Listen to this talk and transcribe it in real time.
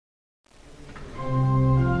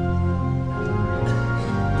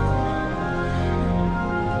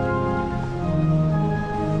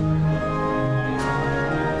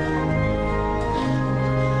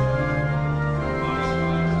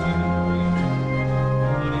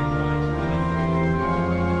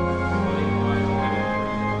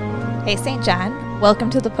Hey, St. John. Welcome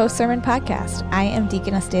to the Post Sermon Podcast. I am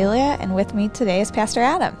Deaconess Dahlia, and with me today is Pastor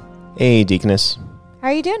Adam. Hey, Deaconess. How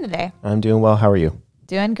are you doing today? I'm doing well. How are you?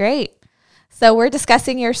 Doing great. So we're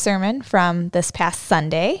discussing your sermon from this past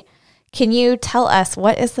Sunday. Can you tell us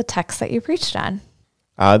what is the text that you preached on?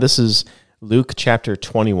 This is Luke chapter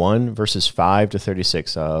 21, verses 5 to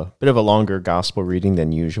 36, a bit of a longer gospel reading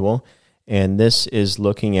than usual. And this is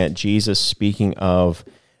looking at Jesus speaking of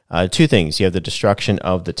two things. You have the destruction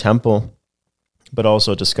of the temple, but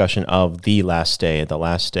also a discussion of the last day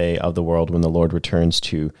of the world when the Lord returns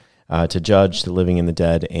to judge the living and the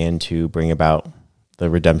dead and to bring about the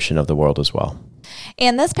redemption of the world as well.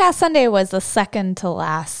 And this past Sunday was the second to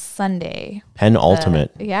last Sunday.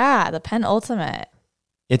 Penultimate. The penultimate.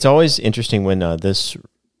 It's always interesting when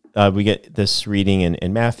we get this reading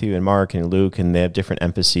in Matthew and Mark and Luke, and they have different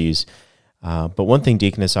emphases. But one thing,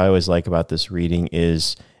 Deaconess, I always like about this reading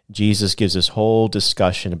is Jesus gives this whole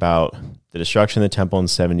discussion about the destruction of the temple in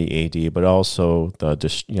 70 AD, but also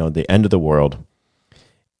the end of the world.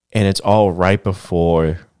 And it's all right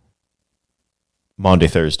before Maundy,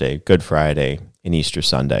 Thursday, Good Friday, and Easter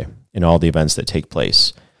Sunday, and all the events that take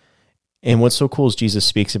place. And what's so cool is Jesus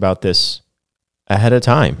speaks about this ahead of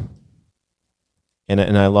time.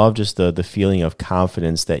 And I love just the feeling of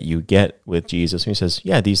confidence that you get with Jesus when he says,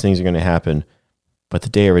 yeah, these things are going to happen, but the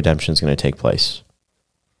day of redemption is going to take place.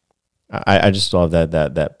 I just love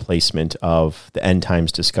that placement of the end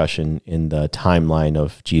times discussion in the timeline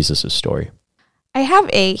of Jesus' story. I have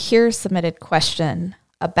a here submitted question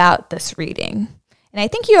about this reading, and I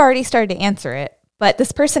think you already started to answer it, but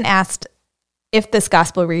this person asked if this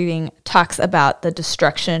gospel reading talks about the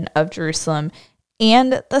destruction of Jerusalem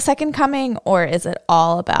and the second coming, or is it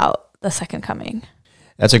all about the second coming?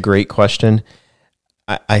 That's a great question.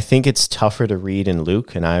 I think it's tougher to read in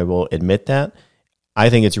Luke, and I will admit that. I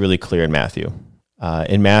think it's really clear in Matthew.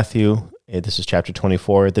 In Matthew, this is chapter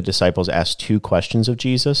 24, the disciples ask two questions of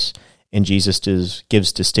Jesus, and Jesus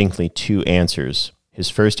gives distinctly two answers. His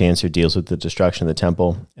first answer deals with the destruction of the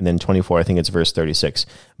temple, and then 24, I think it's verse 36.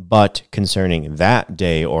 But concerning that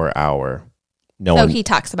day or hour, he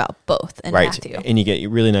talks about both in Matthew. And you get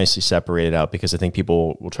really nicely separated out because I think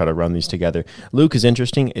people will try to run these together. Luke is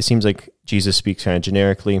interesting. It seems like Jesus speaks kind of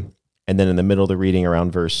generically, and then in the middle of the reading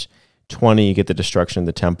around verse 20, you get the destruction of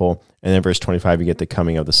the temple, and then verse 25, you get the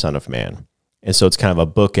coming of the Son of Man. And so it's kind of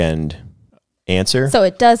a bookend answer. So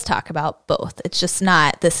it does talk about both. It's just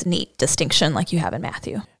not this neat distinction like you have in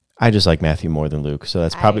Matthew. I just like Matthew more than Luke, so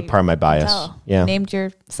that's probably part of my bias. Yeah, named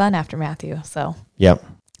your son after Matthew, so. Yep.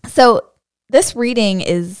 So this reading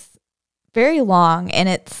is very long, and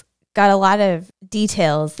it's got a lot of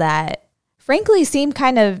details that frankly seem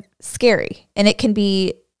kind of scary, and it can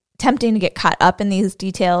be tempting to get caught up in these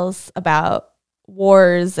details about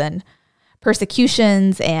wars and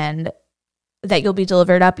persecutions, and that you'll be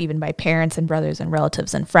delivered up even by parents and brothers and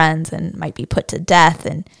relatives and friends, and might be put to death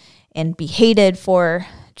and be hated for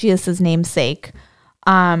Jesus' name's sake.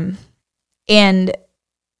 And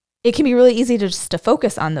it can be really easy to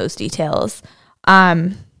focus on those details.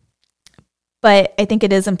 But I think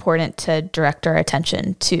it is important to direct our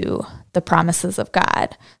attention to the promises of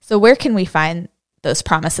God. So where can we find those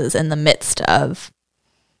promises in the midst of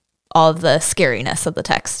all of the scariness of the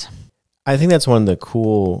text? I think that's one of the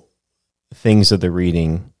cool things of the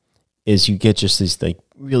reading is you get just these like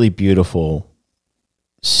really beautiful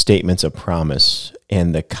statements of promise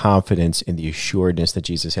and the confidence and the assuredness that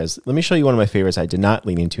Jesus has. Let me show you one of my favorites I did not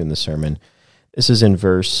lean into in the sermon. This is in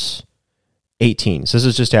verse 18. So this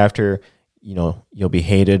is just after, you'll be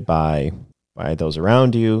hated by those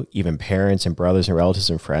around you, even parents and brothers and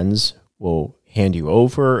relatives and friends will hand you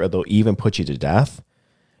over, or they'll even put you to death.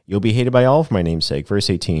 You'll be hated by all for my name's sake. Verse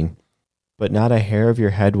 18, but not a hair of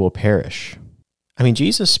your head will perish. I mean,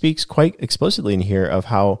 Jesus speaks quite explicitly in here of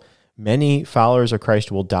how many followers of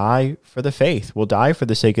Christ will die for the faith, will die for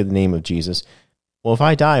the sake of the name of Jesus. Well, if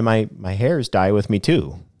I die, my hairs die with me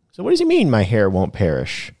too. So what does he mean my hair won't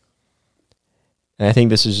perish? And I think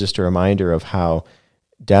this is just a reminder of how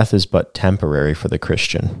death is but temporary for the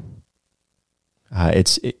Christian.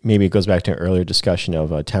 Maybe it goes back to an earlier discussion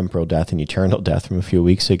of temporal death and eternal death from a few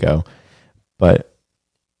weeks ago, but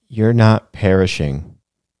you're not perishing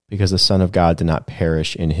because the Son of God did not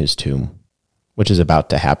perish in his tomb, which is about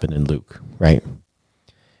to happen in Luke, right?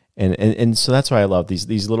 And so that's why I love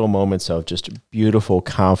these little moments of just beautiful,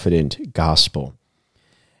 confident gospel.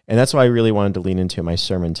 And that's why I really wanted to lean into my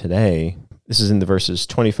sermon today. This is in the verses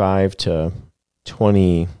 25 to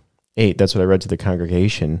 28. That's what I read to the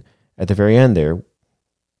congregation at the very end there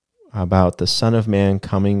about the Son of Man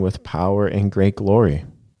coming with power and great glory.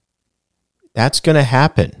 That's going to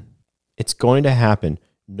happen. It's going to happen.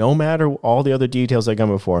 no matter all the other details that come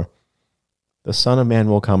before, the Son of Man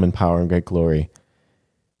will come in power and great glory.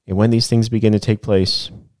 And when these things begin to take place,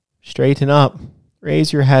 straighten up,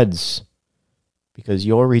 raise your heads, because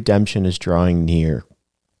your redemption is drawing near.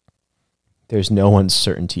 There's no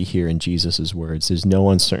uncertainty here in Jesus' words. There's no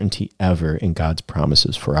uncertainty ever in God's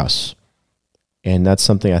promises for us. And that's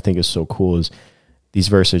something I think is so cool, is these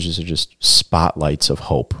verses are just spotlights of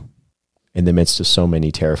hope in the midst of so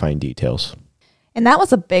many terrifying details. And that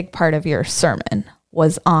was a big part of your sermon,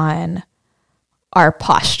 was on our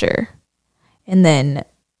posture. And then,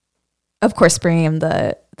 of course, bringing in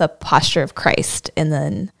the posture of Christ, and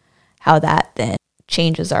then how that then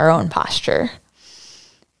changes our own posture.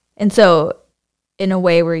 And so, in a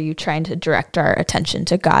way, were you trying to direct our attention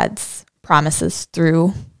to God's promises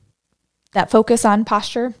through that focus on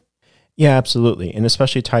posture? Yeah, absolutely. And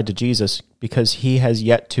especially tied to Jesus, because he has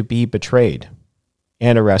yet to be betrayed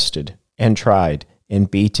and arrested and tried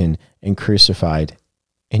and beaten and crucified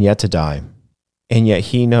and yet to die. And yet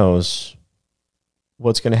he knows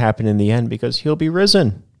what's going to happen in the end, because he'll be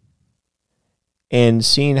risen. And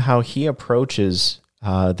seeing how he approaches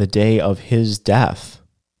the day of his death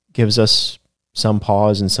gives us some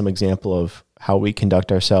pause and some example of how we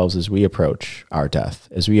conduct ourselves as we approach our death,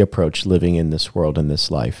 as we approach living in this world, in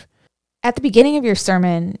this life. At the beginning of your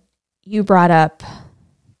sermon, you brought up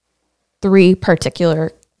 3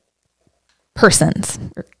 particular persons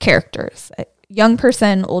or characters: a young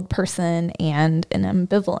person, old person, and an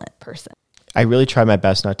ambivalent person. I really try my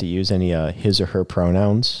best not to use any his or her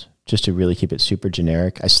pronouns, just to really keep it super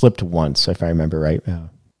generic. I slipped once, if I remember right.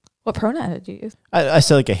 What pronoun did you use? I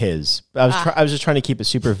said like a his. I was just trying to keep it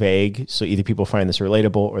super vague, so either people find this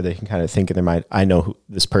relatable or they can kind of think in their mind, I know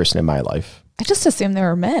this person in my life. I just assumed they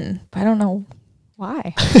were men, but I don't know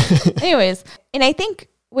why. Anyways, and I think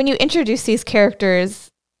when you introduce these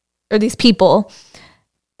characters or these people,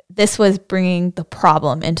 this was bringing the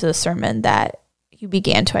problem into the sermon that you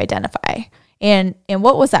began to identify. And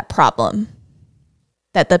what was that problem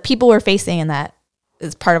that the people were facing, and that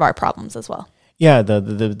is part of our problems as well? Yeah,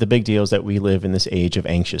 the big deal is that we live in this age of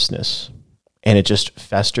anxiousness, and it just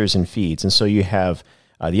festers and feeds. And so you have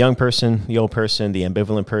the young person, the old person, the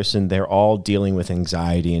ambivalent person. They're all dealing with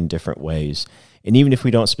anxiety in different ways. And even if we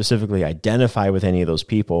don't specifically identify with any of those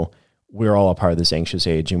people, we're all a part of this anxious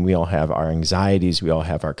age, and we all have our anxieties, we all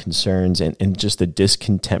have our concerns, and just the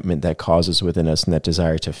discontentment that causes within us, and that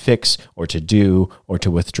desire to fix or to do or to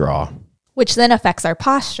withdraw. Which then affects our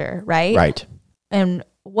posture, right? Right. And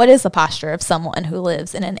what is the posture of someone who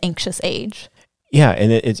lives in an anxious age? Yeah,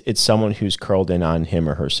 and it's someone who's curled in on him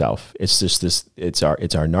or herself. It's just this. It's our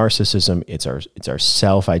narcissism. It's our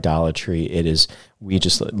self idolatry. It is, we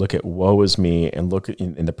just look at woe is me, and look at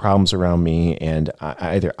in the problems around me, and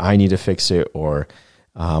either I need to fix it, or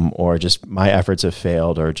just my efforts have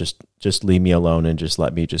failed, or just leave me alone and just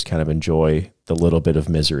let me just kind of enjoy the little bit of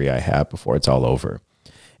misery I have before it's all over.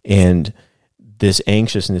 And this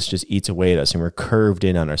anxiousness just eats away at us, and we're curved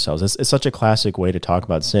in on ourselves. It's such a classic way to talk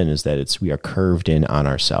about sin, is that we are curved in on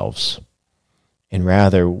ourselves. And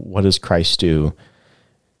rather, what does Christ do?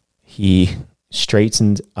 He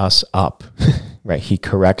straightens us up, right? He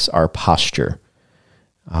corrects our posture.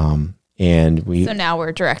 So now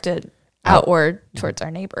we're directed outward towards our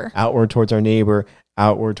neighbor. Outward towards our neighbor,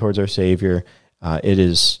 outward towards our Savior. It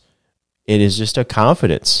is just a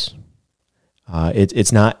confidence.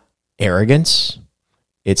 It's not arrogance.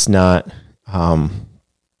 It's not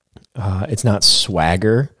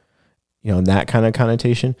swagger, in that kind of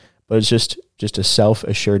connotation, but it's just a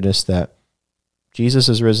self-assuredness that Jesus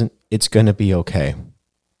is risen. It's going to be okay.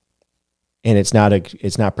 And it's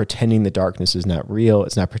not pretending the darkness is not real.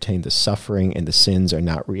 It's not pretending the suffering and the sins are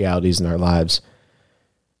not realities in our lives.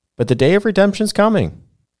 But the day of redemption is coming.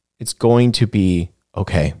 It's going to be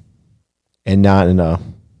okay. And not in a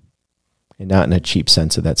cheap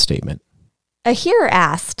sense of that statement. A hearer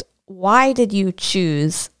asked, why did you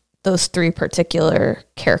choose those 3 particular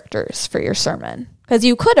characters for your sermon? Because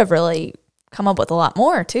you could have really come up with a lot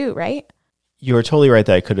more too, right? You are totally right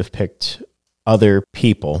that I could have picked other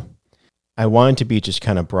people. I wanted to be just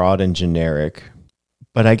kind of broad and generic,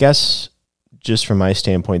 but I guess just from my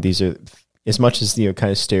standpoint, these are, as much as the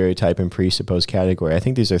kind of stereotype and presuppose category, I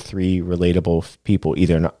think these are 3 relatable people,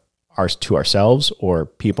 either to ourselves or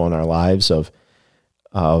people in our lives of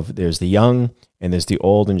there's the young and there's the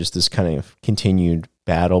old, and just this kind of continued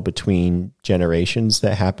battle between generations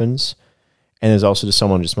that happens. And there's also just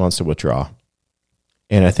someone who just wants to withdraw.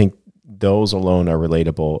 And I think those alone are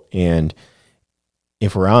relatable. And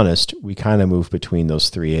if we're honest, we kind of move between those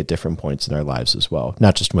 3 at different points in our lives as well.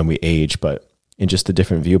 Not just when we age, but in just the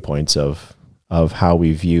different viewpoints of how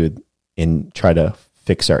we view and try to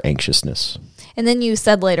fix our anxiousness. And then you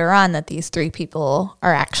said later on that these three people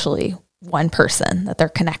are actually one person, that they're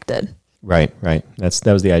connected. Right. That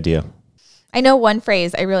was the idea. I know one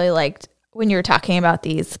phrase I really liked when you were talking about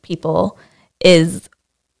these people is,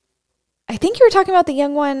 I think you were talking about the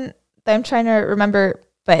young one that I'm trying to remember,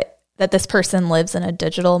 but that this person lives in a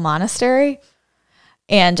digital monastery.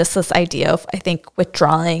 And just this idea of, I think,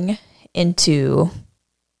 withdrawing into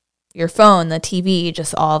your phone, the TV,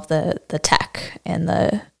 just all of the tech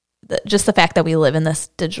and just the fact that we live in this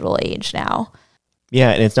digital age now.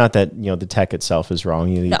 Yeah, and it's not that, the tech itself is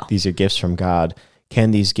wrong. No. These are gifts from God.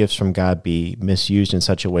 Can these gifts from God be misused in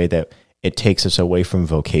such a way that it takes us away from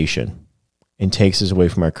vocation and takes us away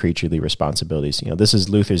from our creaturely responsibilities? This is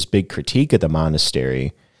Luther's big critique of the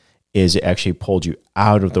monastery, is it actually pulled you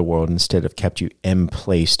out of the world instead of kept you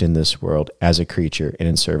emplaced in this world as a creature and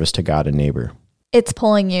in service to God and neighbor. It's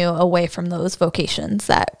pulling you away from those vocations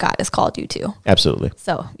that God has called you to. Absolutely.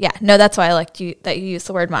 So, yeah, no, that's why I liked that you used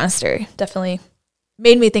the word monastery. Definitely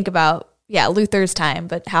made me think about, Luther's time,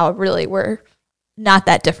 but how really we're not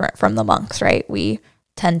that different from the monks, right? We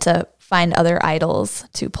tend to find other idols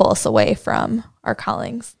to pull us away from our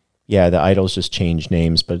callings. Yeah, the idols just change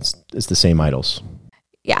names, but it's the same idols.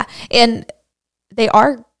 Yeah, and they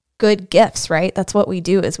are good gifts, right? That's what we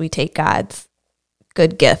do, is we take God's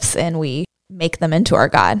good gifts and we make them into our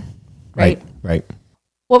God, right? Right.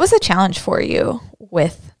 What was a challenge for you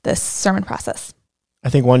with this sermon process? I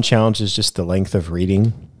think one challenge is just the length of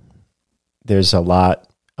reading. There's a lot,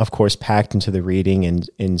 of course, packed into the reading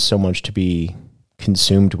and so much to be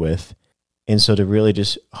consumed with. And so to really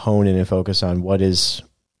just hone in and focus on what is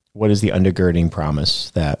the undergirding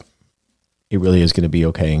promise that it really is going to be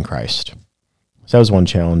okay in Christ. So that was one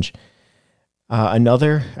challenge.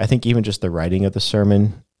 Another, I think even just the writing of the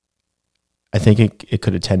sermon, I think it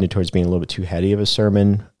could have tended towards being a little bit too heady of a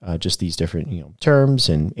sermon, just these different terms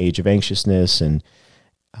and age of anxiousness and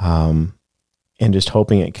just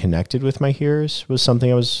hoping it connected with my hearers was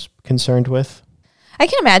something I was concerned with. I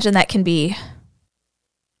can imagine that can be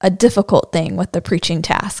a difficult thing with the preaching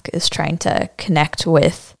task, is trying to connect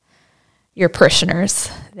with your parishioners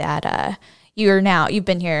that you've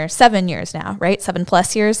been here 7 years now, right?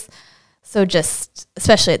 7+ years. So just,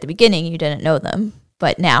 especially at the beginning, you didn't know them,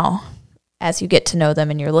 but now as you get to know them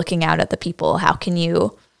and you're looking out at the people, how can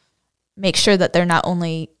you make sure that they're not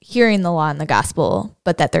only hearing the law and the gospel,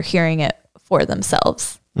 but that they're hearing it for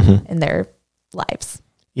themselves in their lives?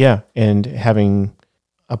 Yeah. And having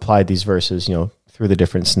applied these verses, through the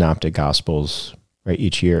different synoptic gospels, right,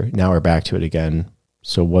 each year, now we're back to it again.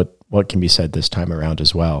 So what can be said this time around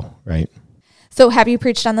as well, right? So have you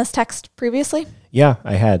preached on this text previously? Yeah,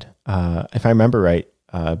 I had. If I remember right,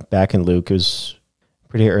 back in Luke, it was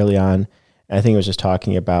pretty early on. I think it was just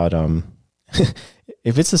talking about,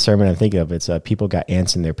 if it's the sermon I'm thinking of, it's people got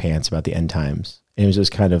ants in their pants about the end times. And it was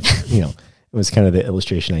just kind of, it was kind of the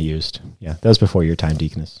illustration I used. Yeah, that was before your time,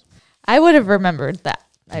 Deaconess. I would have remembered that.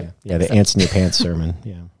 The ants in your pants sermon.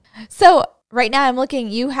 Yeah. So right now I'm looking,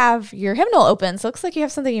 you have your hymnal open, so it looks like you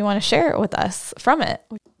have something you want to share with us from it.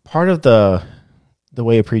 Part of the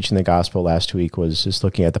way of preaching the gospel last week was just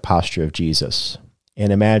looking at the posture of Jesus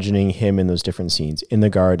and imagining him in those different scenes, in the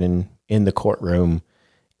garden, in the courtroom,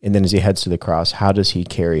 and then as he heads to the cross, how does he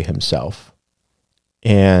carry himself?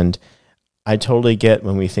 And I totally get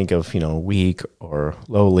when we think of, weak or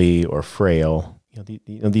lowly or frail,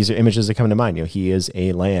 these are images that come to mind. He is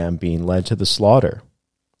a lamb being led to the slaughter.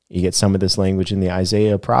 You get some of this language in the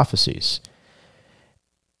Isaiah prophecies.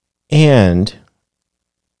 And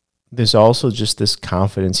there's also just this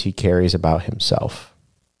confidence he carries about himself,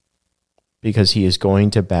 because he is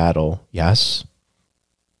going to battle, yes,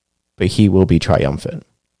 but he will be triumphant.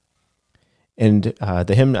 And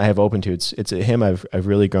the hymn I have open to, it's a hymn I've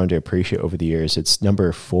really grown to appreciate over the years. It's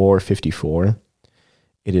number 454.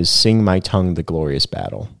 It is "Sing My Tongue the Glorious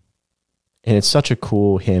Battle." And it's such a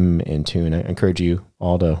cool hymn and tune. I encourage you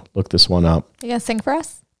all to look this one up. You gonna sing for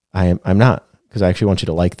us? I'm not, because I actually want you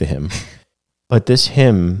to like the hymn. But this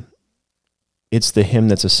hymn, it's the hymn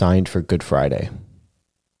that's assigned for Good Friday.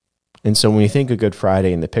 And so when you think of Good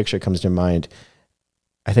Friday and the picture comes to mind,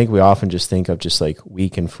 I think we often just think of just like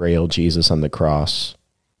weak and frail Jesus on the cross.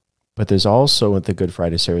 But there's also with the Good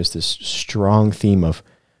Friday service this strong theme of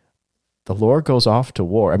the Lord goes off to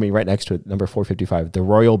war. I mean, right next to it, number 455, the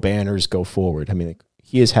royal banners go forward. I mean,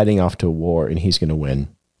 he is heading off to war and he's going to win.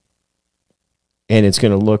 And it's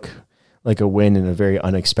going to look like a win in a very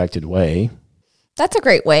unexpected way. That's a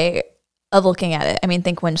great way of looking at it. I mean,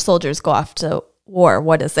 think when soldiers go off to war,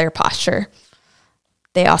 what is their posture?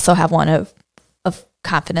 They also have one of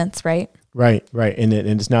confidence, right? Right. And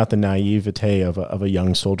it's not the naivete of a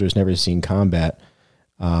young solder who's never seen combat,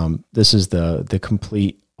 This is the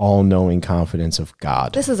complete, all-knowing confidence of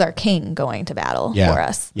God. This is our King going to battle for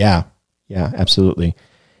us. Yeah, absolutely.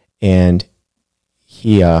 And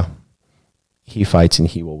he fights and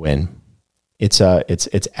he will win. It's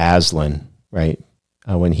Aslan, right?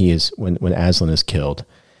 When Aslan is killed,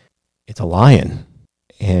 it's a lion,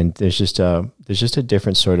 and there's just a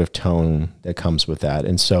different sort of tone that comes with that.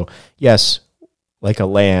 And so, yes, like a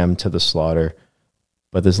lamb to the slaughter,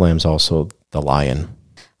 but this lamb's also the Lion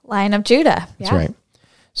of Judah. That's right.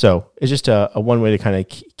 So it's just a one way to kind of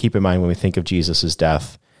keep in mind when we think of Jesus'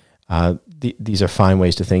 death. These are fine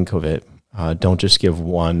ways to think of it. Don't just give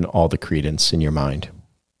one all the credence in your mind.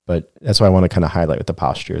 But that's why I want to kind of highlight with the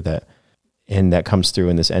posture that comes through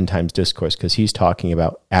in this end times discourse, because he's talking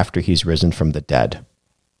about after he's risen from the dead,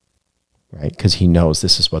 right? Because he knows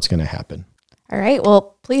this is what's going to happen. All right.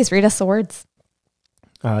 Well, please read us the words.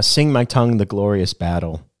 Sing my tongue the glorious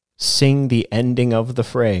battle. Sing the ending of the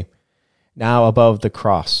fray. Now above the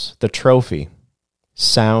cross, the trophy,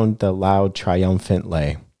 sound the loud triumphant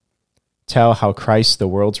lay. Tell how Christ, the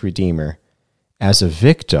world's Redeemer, as a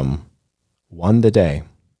victim, won the day.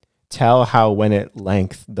 Tell how when at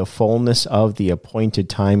length the fullness of the appointed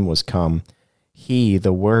time was come, he,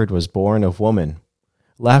 the Word, was born of woman,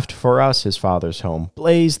 left for us his Father's home,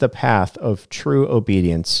 blazed the path of true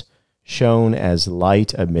obedience, shone as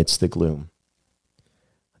light amidst the gloom.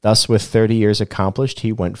 Thus, with 30 years accomplished,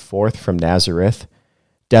 he went forth from Nazareth,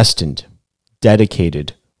 destined,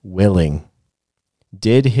 dedicated, willing,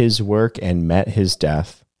 did his work and met his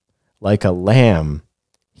death. Like a lamb,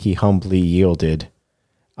 he humbly yielded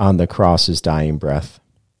on the cross's dying breath.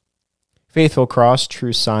 Faithful cross,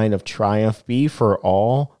 true sign of triumph, be for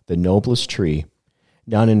all the noblest tree.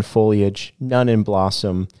 None in foliage, none in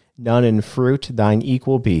blossom, none in fruit thine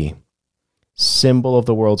equal be. Symbol of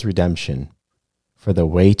the world's redemption, for the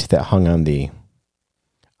weight that hung on thee.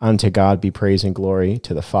 Unto God be praise and glory,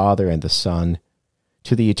 to the Father and the Son,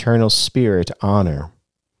 to the eternal Spirit honor,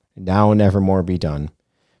 now and evermore be done.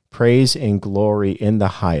 Praise and glory in the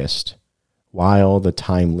highest, while the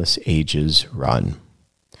timeless ages run.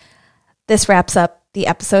 This wraps up the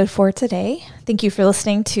episode for today. Thank you for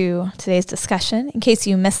listening to today's discussion. In case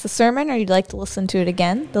you missed the sermon or you'd like to listen to it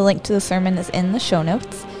again, the link to the sermon is in the show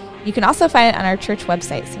notes. You can also find it on our church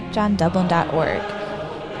website, stjohndublin.org.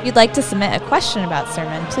 If you'd like to submit a question about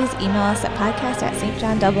sermon, please email us at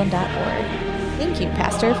podcast@stjohndublin.org. Thank you,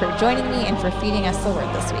 Pastor, for joining me and for feeding us the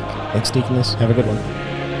word this week. Thanks, Deaconess. Have a good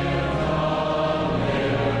one.